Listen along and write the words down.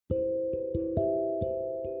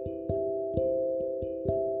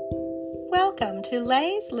Welcome to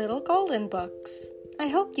Lay's Little Golden Books. I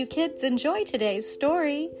hope you kids enjoy today's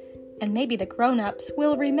story, and maybe the grown-ups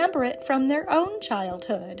will remember it from their own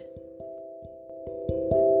childhood.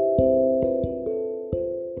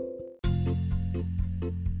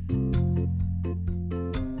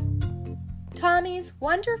 Tommy's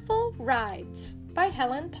Wonderful Rides by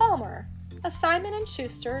Helen Palmer, a Simon &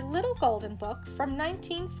 Schuster Little Golden Book from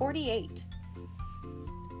 1948.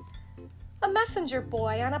 A messenger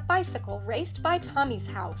boy on a bicycle raced by Tommy's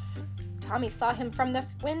house. Tommy saw him from the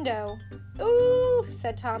window. "Ooh,"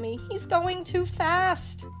 said Tommy, "he's going too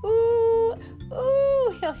fast. Ooh,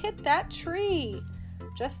 ooh, he'll hit that tree."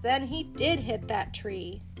 Just then he did hit that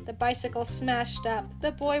tree. The bicycle smashed up.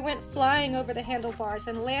 The boy went flying over the handlebars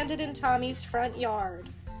and landed in Tommy's front yard.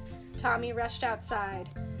 Tommy rushed outside.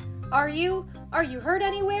 Are you hurt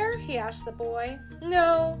anywhere?" he asked the boy.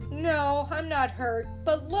 No, I'm not hurt.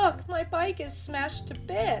 But look, my bike is smashed to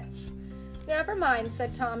bits." "Never mind,"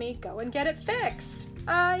 said Tommy. "Go and get it fixed."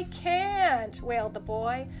 "I can't," wailed the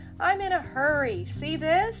boy. "I'm in a hurry. See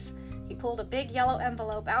this?" He pulled a big yellow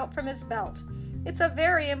envelope out from his belt. "It's a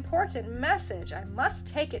very important message. I must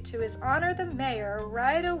take it to His Honor the Mayor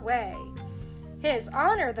right away." "His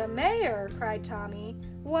Honor the Mayor?" cried Tommy.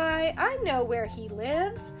 "Why, I know where he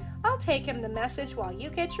lives. I'll take him the message while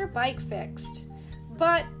you get your bike fixed."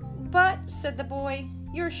 But, said the boy,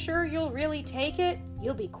 "you're sure you'll really take it?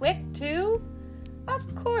 You'll be quick, too?"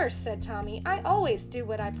 "Of course," said Tommy. "I always do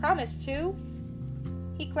what I promise to."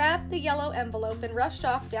 He grabbed the yellow envelope and rushed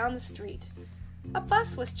off down the street. A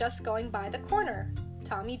bus was just going by the corner.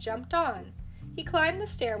 Tommy jumped on. He climbed the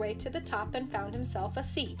stairway to the top and found himself a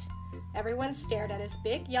seat. Everyone stared at his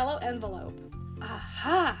big yellow envelope.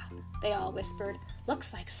 "Aha!" they all whispered.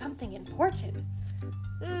 "Looks like something important."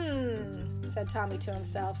 Said Tommy to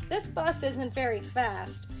himself. "This bus isn't very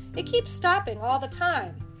fast. It keeps stopping all the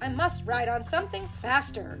time. I must ride on something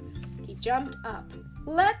faster." He jumped up.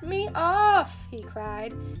 "Let me off!" he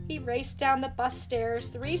cried. He raced down the bus stairs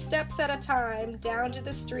 3 steps at a time, down to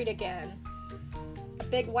the street again. A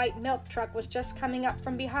big white milk truck was just coming up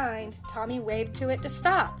from behind. Tommy waved to it to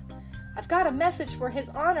stop. "I've got a message for His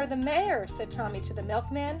Honor the Mayor," said Tommy to the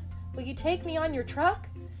milkman. "Will you take me on your truck?"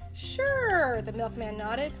 "Sure," the milkman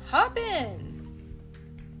nodded. "Hop in."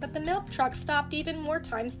 But the milk truck stopped even more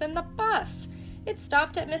times than the bus. It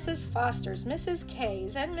stopped at Mrs. Foster's, Mrs.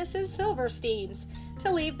 Kay's, and Mrs. Silverstein's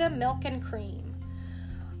to leave them milk and cream.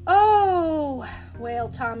 "Oh,"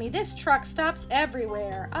 wailed Tommy, "this truck stops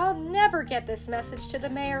everywhere. I'll never get this message to the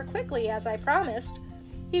mayor quickly as I promised."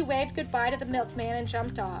 He waved goodbye to the milkman and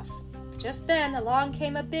jumped off. Just then along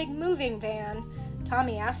came a big moving van.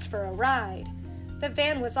 Tommy asked for a ride. The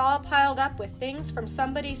van was all piled up with things from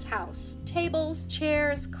somebody's house: tables,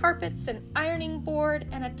 chairs, carpets, an ironing board,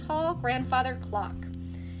 and a tall grandfather clock.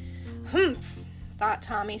 "Humph," thought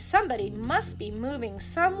Tommy, "somebody must be moving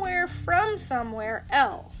somewhere from somewhere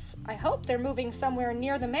else. I hope they're moving somewhere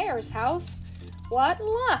near the mayor's house." What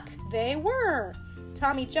luck! They were.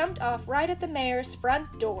 Tommy jumped off right at the mayor's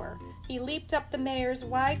front door. He leaped up the mayor's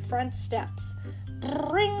wide front steps.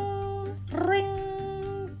 Bring,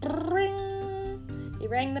 bring, bring. He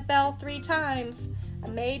rang the bell 3 times. A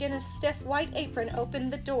maid in a stiff white apron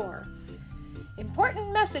opened the door.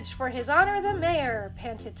 "Important message for His Honor the Mayor,"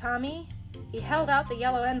 panted Tommy. He held out the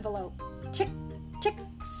yellow envelope. "Tick, tick,"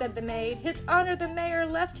 said the maid. "His Honor the Mayor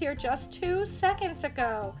left here just 2 seconds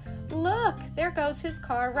ago. Look, there goes his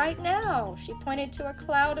car right now." She pointed to a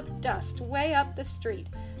cloud of dust way up the street.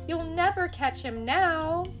 "You'll never catch him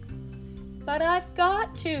now." "But I've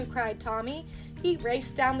got to," cried Tommy. He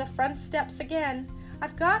raced down the front steps again.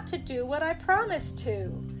 "I've got to do what I promised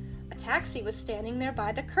to." A taxi was standing there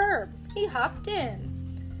by the curb. He hopped in.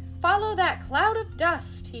 "Follow that cloud of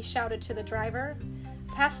dust," he shouted to the driver.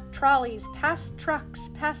 Past trolleys, past trucks,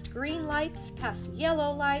 past green lights, past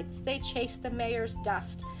yellow lights, they chased the mayor's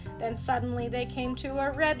dust. Then suddenly they came to a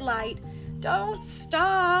red light. "Don't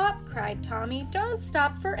stop," cried Tommy. "Don't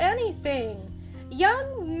stop for anything."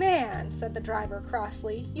 "Young man," said the driver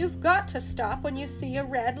crossly, "you've got to stop when you see a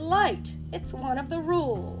red light. It's one of the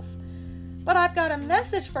rules." "But I've got a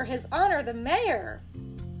message for His Honor the Mayor."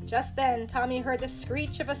 Just then Tommy heard the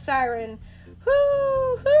screech of a siren.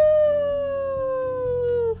 "Hoo, hoo,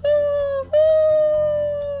 hoo,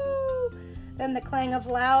 hoo." Then the clang of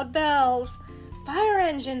loud bells. "Fire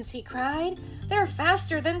engines," he cried. "They're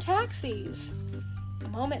faster than taxis." A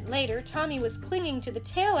moment later, Tommy was clinging to the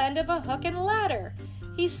tail end of a hook and ladder.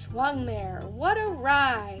 He swung there. What a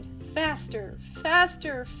ride! Faster,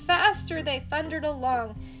 faster, faster they thundered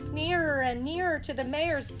along, nearer and nearer to the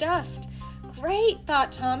mayor's dust. Great,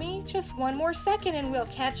 thought Tommy. Just one more second and we'll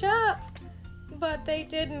catch up. But they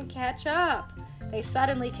didn't catch up. They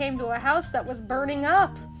suddenly came to a house that was burning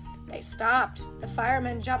up. They stopped. The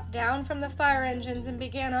firemen jumped down from the fire engines and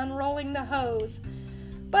began unrolling the hose.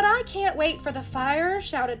 "But I can't wait for the fire,"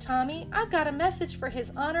 shouted Tommy. "I've got a message for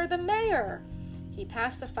His Honor the Mayor." He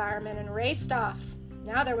passed the firemen and raced off.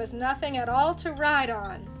 Now there was nothing at all to ride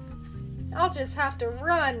on. "I'll just have to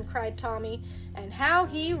run," cried Tommy, and how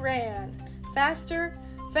he ran. Faster,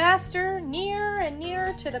 faster, nearer and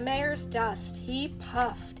nearer to the mayor's dust. He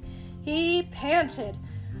puffed. He panted.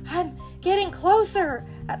 "I'm getting closer.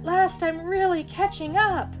 At last I'm really catching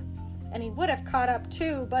up." And he would have caught up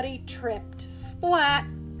too, but he tripped. Splat!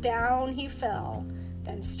 Down he fell.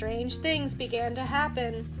 Then strange things began to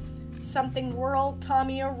happen. Something whirled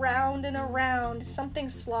Tommy around and around. Something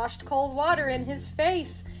sloshed cold water in his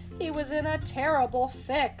face. He was in a terrible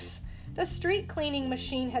fix. The street cleaning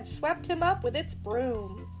machine had swept him up with its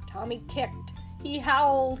broom. Tommy kicked. He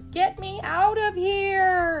howled. "Get me out of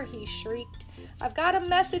here!" he shrieked. "I've got a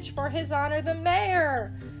message for His Honor the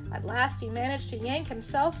Mayor." At last he managed to yank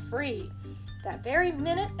himself free. That very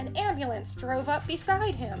minute, an ambulance drove up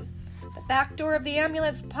beside him. The back door of the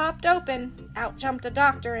ambulance popped open. Out jumped a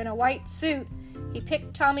doctor in a white suit. He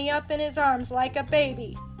picked Tommy up in his arms like a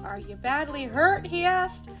baby. "Are you badly hurt?" he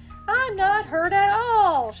asked. "I'm not hurt at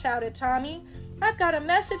all," shouted Tommy. "I've got a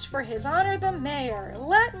message for His Honor the Mayor.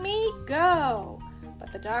 Let me go."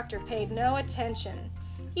 But the doctor paid no attention.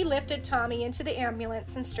 He lifted Tommy into the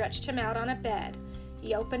ambulance and stretched him out on a bed.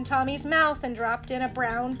 He opened Tommy's mouth and dropped in a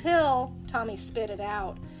brown pill. Tommy spit it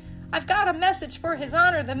out. "I've got a message for His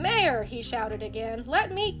Honor the Mayor," he shouted again.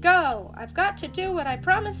 "Let me go. I've got to do what I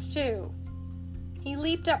promised to." He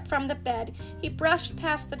leaped up from the bed. He brushed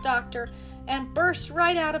past the doctor and burst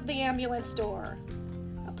right out of the ambulance door.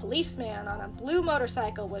 A policeman on a blue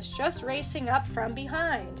motorcycle was just racing up from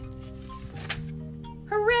behind.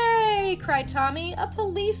 "Hooray!" cried Tommy. "A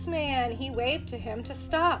policeman!" He waved to him to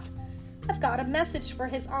stop. "I've got a message for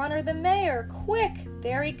His Honor the Mayor. Quick!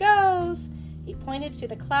 There he goes!" He pointed to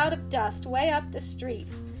the cloud of dust way up the street.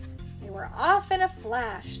 They were off in a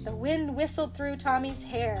flash. The wind whistled through Tommy's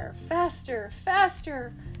hair. Faster,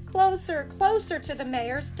 faster, closer, closer to the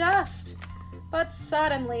mayor's dust. But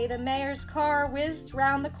suddenly the mayor's car whizzed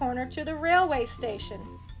round the corner to the railway station.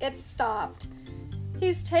 It stopped.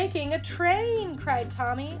 "He's taking a train!" cried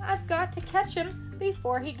Tommy. "I've got to catch him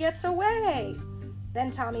before he gets away." Then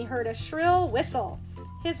Tommy heard a shrill whistle.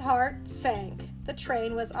 His heart sank. The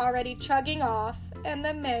train was already chugging off, and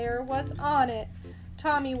the mayor was on it.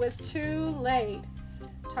 Tommy was too late.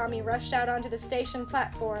 Tommy rushed out onto the station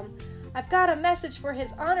platform. "I've got a message for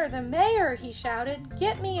His Honor the Mayor," he shouted.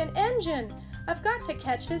 "Get me an engine. I've got to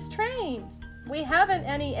catch his train." "We haven't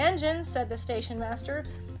any engine," said the station master.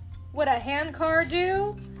 "Would a handcar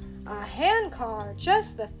do?" "A handcar,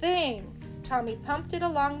 just the thing." Tommy pumped it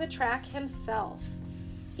along the track himself.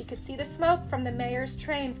 He could see the smoke from the mayor's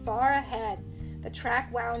train far ahead. The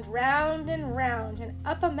track wound round and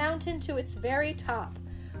up a mountain to its very top.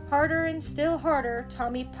 Harder and still harder,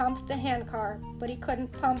 Tommy pumped the handcar, but he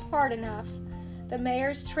couldn't pump hard enough. The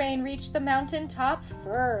mayor's train reached the mountain top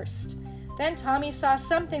first. Then Tommy saw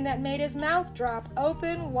something that made his mouth drop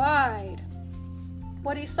open wide.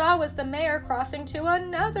 What he saw was the mayor crossing to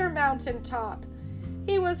another mountain top.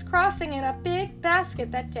 He was crossing in a big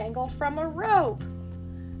basket that dangled from a rope.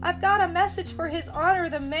 "I've got a message for His Honor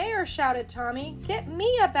the Mayor," shouted Tommy. "Get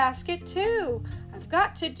me a basket too. I've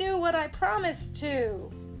got to do what I promised to."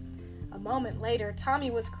 A moment later, Tommy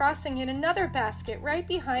was crossing in another basket right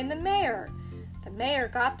behind the mayor. The mayor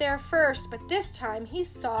got there first, but this time he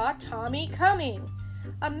saw Tommy coming.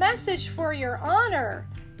 "A message for Your Honor,"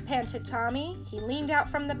 panted Tommy. He leaned out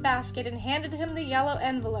from the basket and handed him the yellow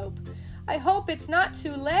envelope. "I hope it's not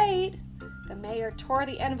too late." The mayor tore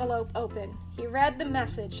the envelope open. He read the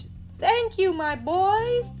message. "Thank you, my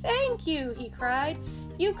boy, thank you," he cried.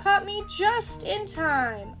 "You caught me just in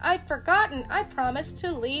time. I'd forgotten I promised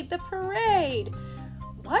to lead the parade."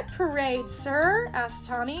 "What parade, sir?" asked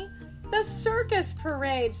Tommy. "The circus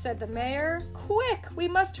parade," said the mayor. "Quick, we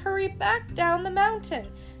must hurry back down the mountain.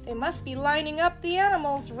 They must be lining up the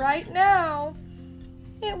animals right now."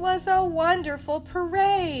 It was a wonderful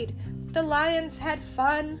parade. The lions had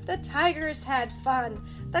fun, the tigers had fun,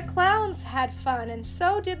 the clowns had fun, and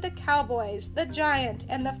so did the cowboys, the giant,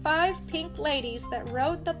 and the 5 pink ladies that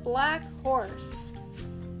rode the black horse.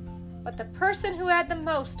 But the person who had the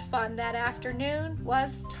most fun that afternoon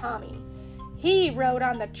was Tommy. He rode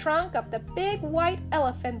on the trunk of the big white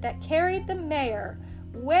elephant that carried the mayor,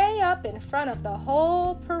 way up in front of the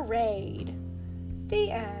whole parade.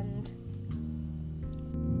 The end.